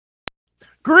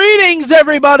Greetings,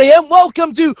 everybody, and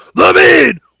welcome to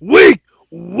the Midweek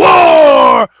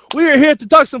War! We are here to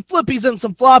talk some flippies and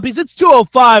some floppies. It's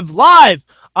 205 Live.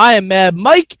 I am Mad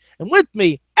Mike, and with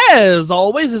me, as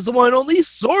always, is the one and only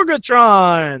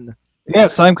Sorgatron.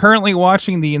 Yes, I'm currently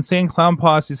watching the Insane Clown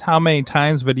Posse's How Many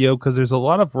Times video because there's a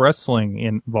lot of wrestling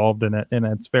involved in it, and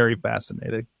it's very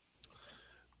fascinating.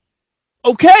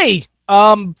 Okay,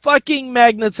 fucking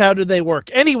magnets, how do they work?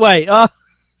 Anyway,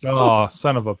 Oh,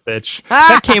 son of a bitch.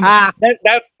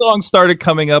 That song started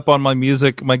coming up on my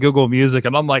Google Music,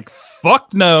 and I'm like,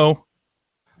 fuck no.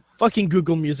 Fucking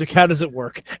Google Music, how does it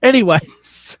work?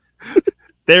 Anyways.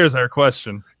 There's our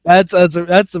question. That's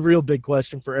the real big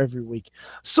question for every week.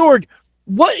 Sorg,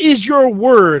 what is your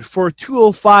word for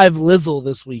 205 Lizzle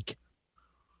this week?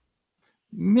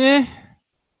 Meh.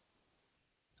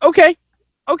 Okay.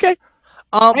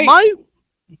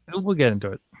 We'll get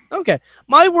into it. Okay.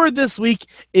 My word this week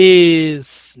is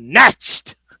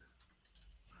snatched.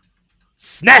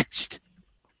 Snatched.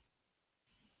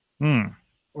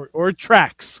 Or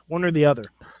tracks, one or the other.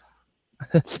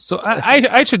 So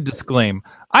I should disclaim.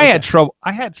 I had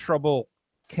trouble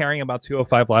caring about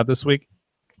 205 Live this week.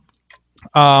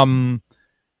 We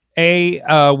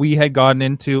had gotten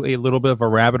into a little bit of a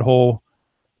rabbit hole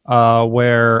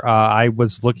where I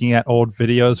was looking at old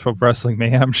videos from Wrestling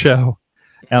Mayhem show,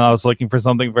 and I was looking for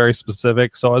something very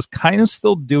specific. So I was kind of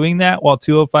still doing that while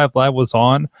 205 Live was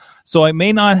on. So I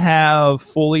may not have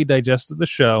fully digested the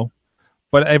show,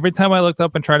 but every time I looked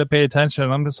up and tried to pay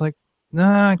attention, I'm just like,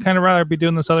 nah, I'd kind of rather be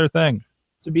doing this other thing.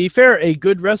 To be fair, a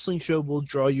good wrestling show will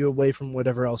draw you away from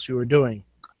whatever else you were doing.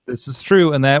 This is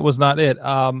true, and that was not it.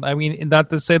 I mean, not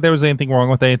to say there was anything wrong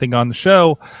with anything on the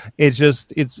show. It's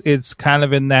just it's kind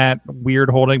of in that weird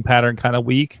holding pattern kind of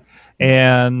week,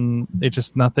 and it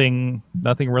just nothing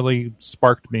really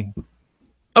sparked me.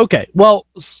 Okay, well,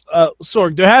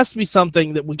 Sorg, there has to be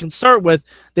something that we can start with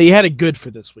that you had a good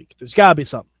for this week. There's got to be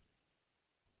something.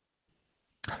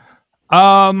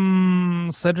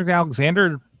 Cedric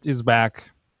Alexander is back.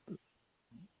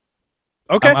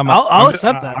 Okay, I'll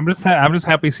accept that. I'm just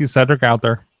happy to see Cedric out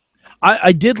there.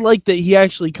 I did like that he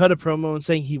actually cut a promo and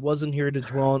saying he wasn't here to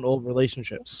dwell on old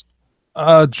relationships.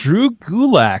 Drew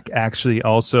Gulak actually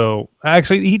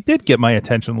he did get my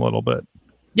attention a little bit.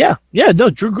 Yeah, no,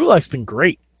 Drew Gulak's been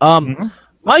great.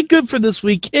 My good for this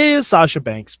week is Sasha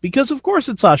Banks, because of course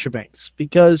it's Sasha Banks,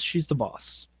 because she's the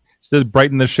boss. She did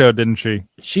brighten the show, didn't she?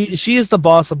 She is the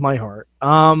boss of my heart.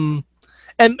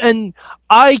 And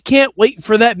I can't wait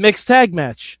for that mixed tag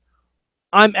match.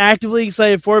 I'm actively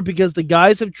excited for it because the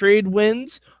guys have traded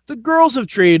wins. The girls have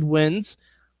traded wins.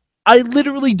 I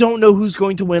literally don't know who's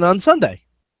going to win on Sunday.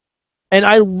 And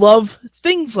I love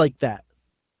things like that.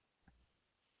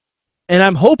 And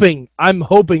I'm hoping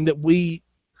that we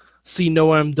see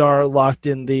Noam Dar locked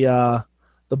in the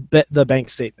bank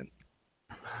statement.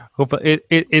 Hope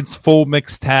it's full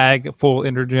mixed tag, full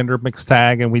intergender mixed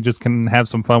tag, and we just can have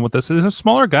some fun with this. These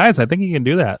smaller guys. I think you can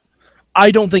do that.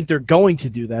 I don't think they're going to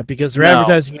do that because they're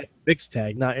advertising it mixed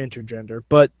tag, not intergender.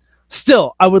 But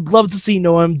still, I would love to see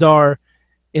Noam Dar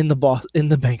in the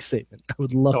bank statement. I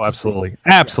would love. Oh, absolutely,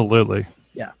 absolutely.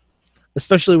 Yeah,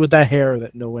 especially with that hair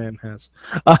that Noam has.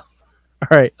 All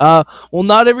right. Well,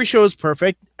 not every show is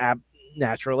perfect,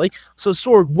 naturally. So,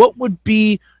 Sorg, what would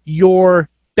be your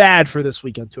bad for this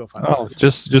weekend 205? Oh,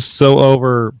 just so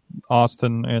over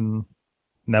Austin and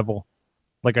Neville.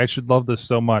 Like, I should love this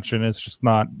so much, and it's just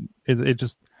not. It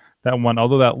just that one.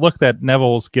 Although that look that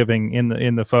Neville's giving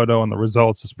in the photo and the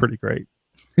results is pretty great.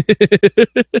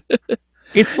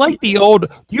 It's like the old.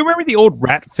 Do you remember the old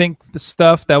Rat Fink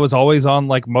stuff that was always on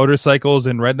like motorcycles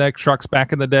and redneck trucks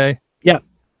back in the day? Yeah,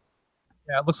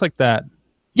 it looks like that.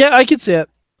 Yeah, I could see it.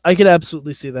 I could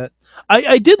absolutely see that.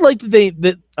 I did like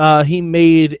that he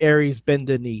made Aries bend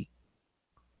a knee.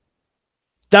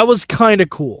 That was kind of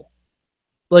cool.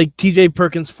 Like, TJ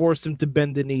Perkins forced him to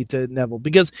bend the knee to Neville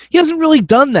because he hasn't really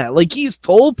done that. Like, he's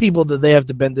told people that they have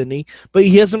to bend the knee, but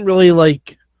he hasn't really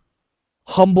like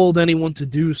humbled anyone to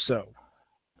do so.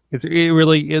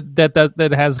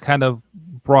 That has kind of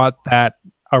brought that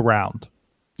around.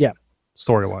 Yeah,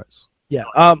 story-wise. Yeah.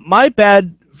 My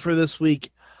bad for this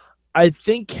week, I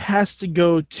think, has to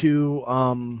go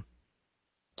to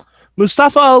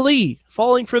Mustafa Ali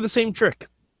falling for the same trick.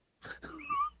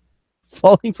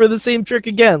 Falling for the same trick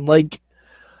again. Like,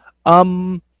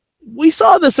 we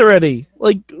saw this already.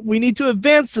 Like, we need to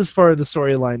advance this part of the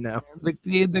storyline now.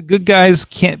 The good guys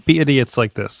can't be idiots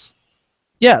like this.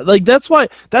 Yeah, like that's why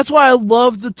I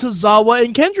love the Tozawa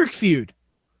and Kendrick feud.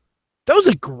 That was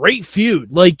a great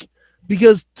feud. Like,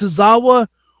 because Tozawa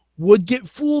would get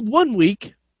fooled one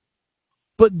week,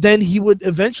 but then he would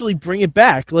eventually bring it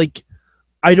back. Like,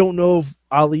 I don't know if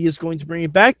Ali is going to bring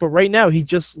it back, but right now he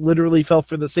just literally fell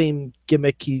for the same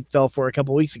gimmick he fell for a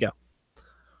couple weeks ago.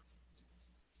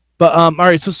 But all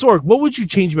right, so Sorg, what would you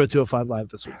change about 205 Live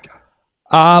this week?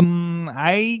 I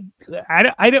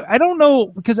don't know,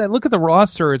 because I look at the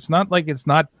roster. It's not like it's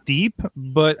not deep,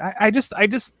 but I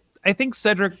think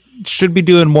Cedric should be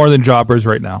doing more than jobbers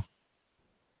right now.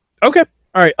 Okay,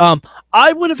 all right.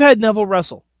 I would have had Neville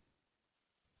wrestle.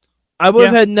 I would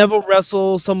have had Neville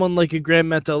wrestle someone like a Grand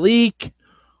Metalik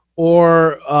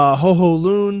or Ho Ho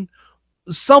Loon,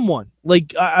 someone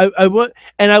like I would,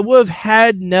 and I would have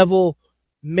had Neville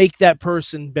make that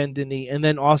person bend the knee, and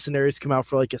then Austin Aries come out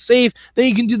for like a save. Then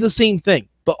you can do the same thing.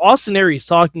 But Austin Aries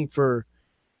talking for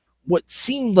what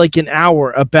seemed like an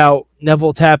hour about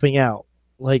Neville tapping out,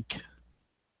 like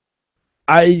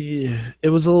it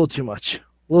was a little too much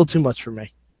for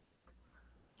me.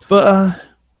 But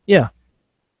yeah.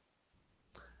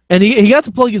 And he got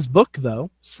to plug his book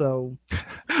though, so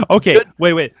okay. Good.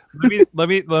 Wait. Let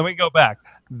me go back.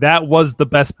 That was the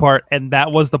best part, and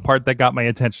that was the part that got my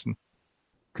attention,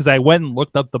 because I went and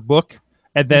looked up the book,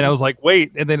 and then I was like,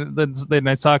 wait, and then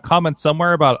I saw a comment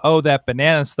somewhere about, oh, that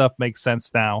banana stuff makes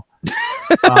sense now.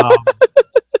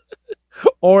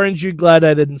 Orange, you glad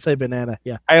I didn't say banana?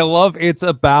 Yeah, I love it's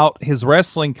about his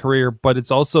wrestling career, but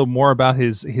it's also more about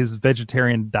his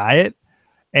vegetarian diet,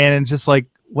 and it's just like,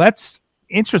 that's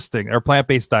interesting, or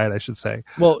plant-based diet, I should say.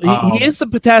 Well, he is the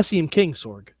potassium king,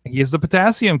 Sorg. He is the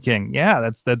potassium king. Yeah,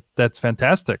 that's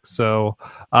fantastic. So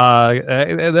I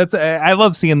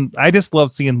just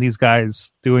love seeing these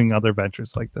guys doing other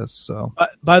ventures like this. So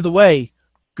by the way,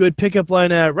 good pickup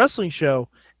line at a wrestling show: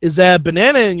 is that a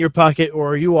banana in your pocket,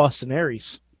 or are you Austin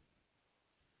Aries?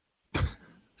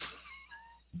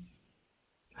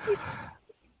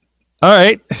 All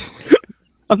right.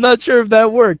 I'm not sure if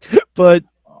that worked, but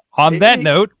on that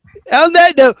note,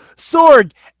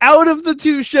 Sorg, out of the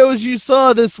two shows you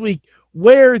saw this week,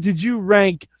 where did you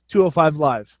rank 205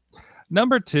 Live?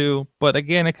 Number 2, but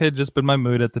again, it could have just been my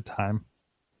mood at the time.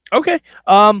 Okay.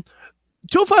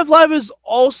 205 Live is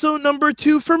also number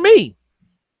 2 for me.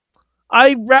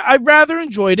 I rather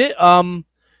enjoyed it.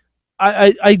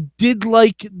 I did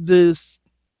like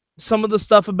some of the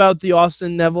stuff about the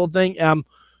Austin Neville thing.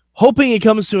 Hoping it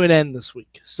comes to an end this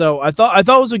week. So I thought it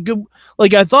was a good,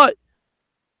 I thought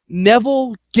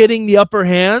Neville getting the upper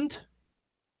hand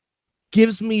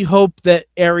gives me hope that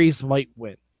Aries might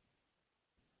win,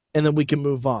 and then we can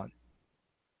move on.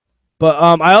 But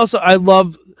I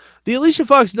love the Alicia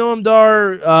Fox, Noam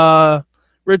Dar,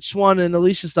 Rich Swann, and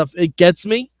Alicia stuff. It gets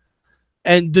me,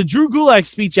 and the Drew Gulak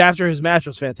speech after his match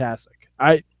was fantastic.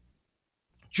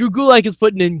 Drew Gulak is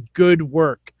putting in good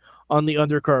work on the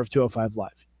undercard of 205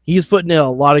 Live. He's putting in a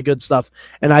lot of good stuff,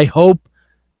 and I hope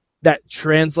that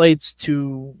translates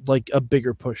to like a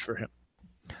bigger push for him.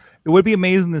 It would be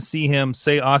amazing to see him,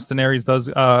 say Austin Aries does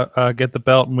get the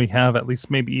belt, and we have at least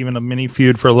maybe even a mini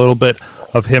feud for a little bit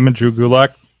of him and Drew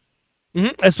Gulak.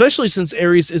 Mm-hmm. Especially since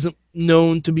Aries isn't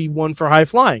known to be one for high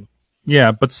flying.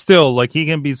 Yeah, but still, like, he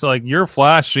can be like, you're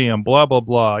flashy and blah blah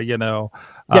blah. You know,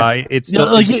 yeah. It's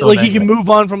still, he can move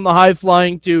on from the high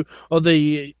flying to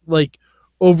the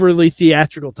overly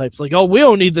theatrical types, like, oh, we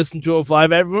don't need this in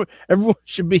 205. Everyone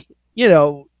should be,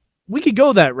 we could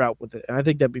go that route with it, and I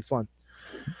think that'd be fun.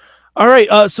 All right,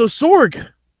 so Sorg,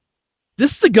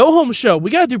 this is the go home show.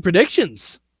 We gotta do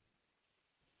predictions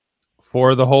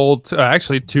for the whole.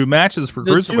 Actually, 2 matches for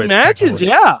Cruiserweight. 2 matches,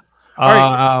 yeah.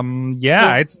 Right.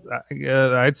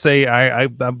 I'd say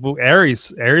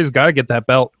Aries got to get that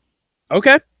belt.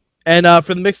 Okay, and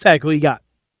for the mixed tag, who you got?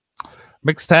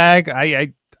 Mixed tag,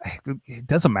 it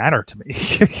doesn't matter to me.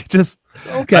 Just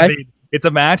okay. I mean, it's a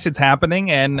match. It's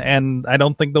happening, and I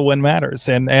don't think the win matters.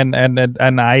 And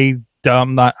I'm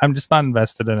just not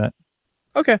invested in it.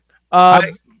 Okay.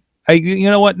 You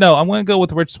know what? No, I'm going to go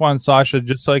with Rich Swann and Sasha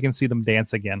just so I can see them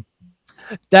dance again.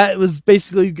 That was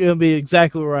basically going to be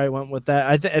exactly where I went with that.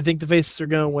 I think the Faces are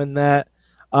going to win that,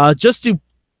 just to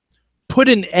put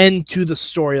an end to the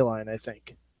storyline. I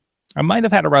think. I might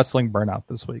have had a wrestling burnout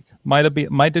this week. Might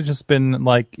have just been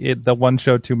like the one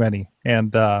show too many,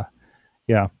 and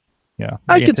yeah.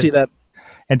 I can see that.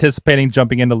 Anticipating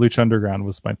jumping into Lucha Underground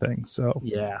was my thing. So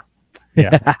yeah.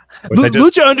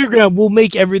 Lucha Underground will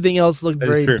make everything else look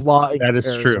very blah. That is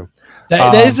true.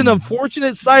 That is an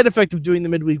unfortunate side effect of doing the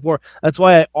midweek war. That's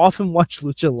why I often watch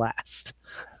Lucha last.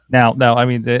 Now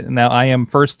I am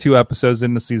first 2 episodes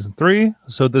into season 3,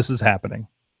 so this is happening.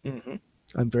 Mm-hmm.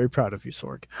 I'm very proud of you,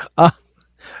 Sorg.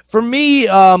 For me,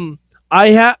 I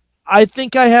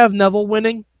think I have Neville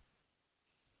winning.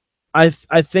 I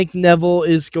think Neville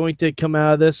is going to come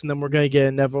out of this, and then we're going to get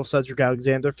a Neville Cedric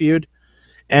Alexander feud.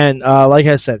 And like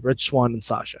I said, Rich Swann and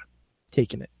Sasha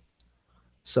taking it.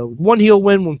 So one heel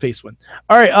win, one face win.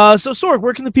 All right. So Sorg,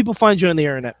 where can the people find you on the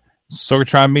internet?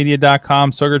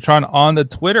 SorgatronMedia.com, Sorgatron on the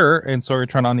Twitter, and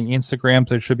Sorgatron on the Instagram.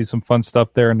 So there should be some fun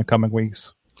stuff there in the coming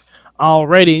weeks.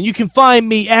 Alrighty, and you can find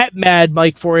me at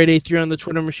MadMike4883 on the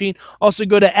Twitter machine. Also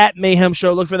go to @Mayhem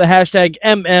Show. Look for the hashtag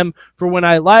MM for when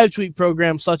I live tweet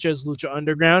programs such as Lucha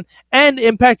Underground and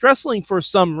Impact Wrestling for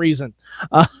some reason.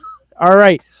 All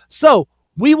right, so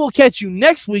we will catch you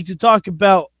next week to talk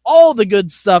about all the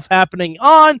good stuff happening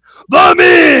on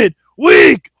the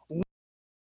Midweek